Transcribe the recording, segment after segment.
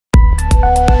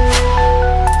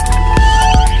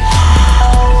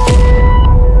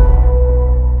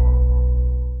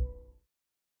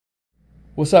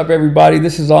What's up, everybody?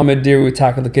 This is Ahmed Deer with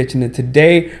Tackle the Kitchen, and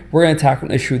today we're going to tackle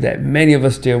an issue that many of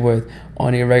us deal with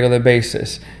on a regular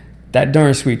basis. That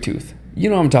darn sweet tooth. You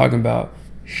know what I'm talking about.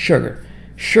 Sugar.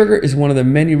 Sugar is one of the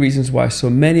many reasons why so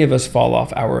many of us fall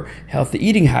off our healthy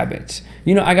eating habits.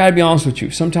 You know, I gotta be honest with you.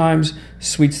 Sometimes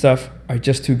sweet stuff are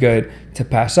just too good to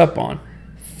pass up on.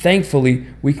 Thankfully,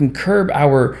 we can curb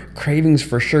our cravings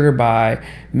for sugar by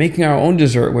making our own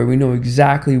dessert where we know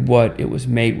exactly what it was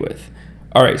made with.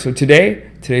 All right, so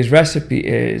today's recipe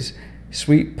is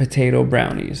sweet potato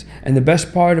brownies. And the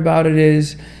best part about it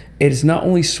is not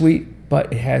only sweet,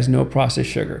 but it has no processed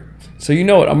sugar. So you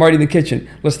know what, I'm already in the kitchen.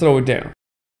 Let's throw it down.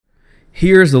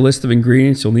 Here's the list of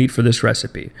ingredients you'll need for this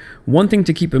recipe. One thing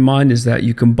to keep in mind is that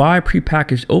you can buy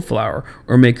prepackaged oat flour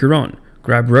or make your own.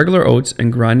 Grab regular oats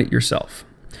and grind it yourself.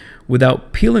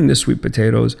 Without peeling the sweet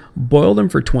potatoes, boil them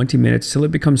for 20 minutes till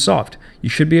it becomes soft. You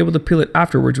should be able to peel it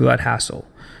afterwards without hassle.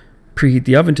 Preheat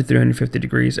the oven to 350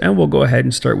 degrees and we'll go ahead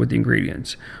and start with the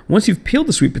ingredients. Once you've peeled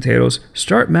the sweet potatoes,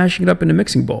 start mashing it up in a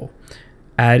mixing bowl.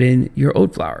 Add in your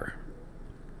oat flour.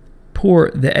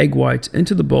 Pour the egg whites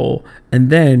into the bowl and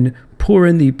then pour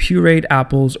in the pureed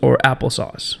apples or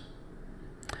applesauce.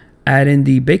 Add in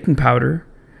the baking powder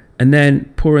and then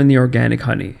pour in the organic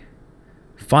honey.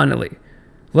 Finally,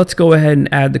 let's go ahead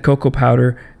and add the cocoa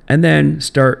powder and then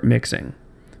start mixing.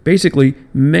 Basically,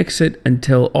 mix it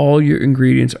until all your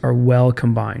ingredients are well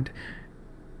combined.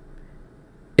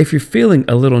 If you're feeling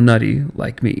a little nutty,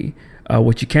 like me,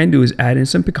 what you can do is add in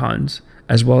some pecans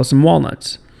as well as some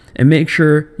walnuts and make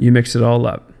sure you mix it all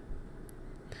up.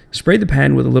 Spray the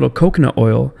pan with a little coconut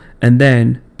oil and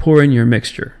then pour in your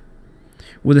mixture.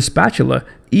 With a spatula,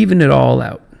 even it all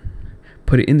out.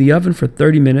 Put it in the oven for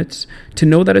 30 minutes. To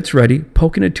know that it's ready,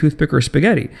 poke in a toothpick or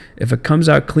spaghetti. If it comes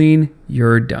out clean,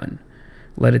 you're done.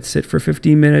 Let it sit for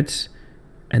 15 minutes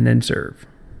and then serve.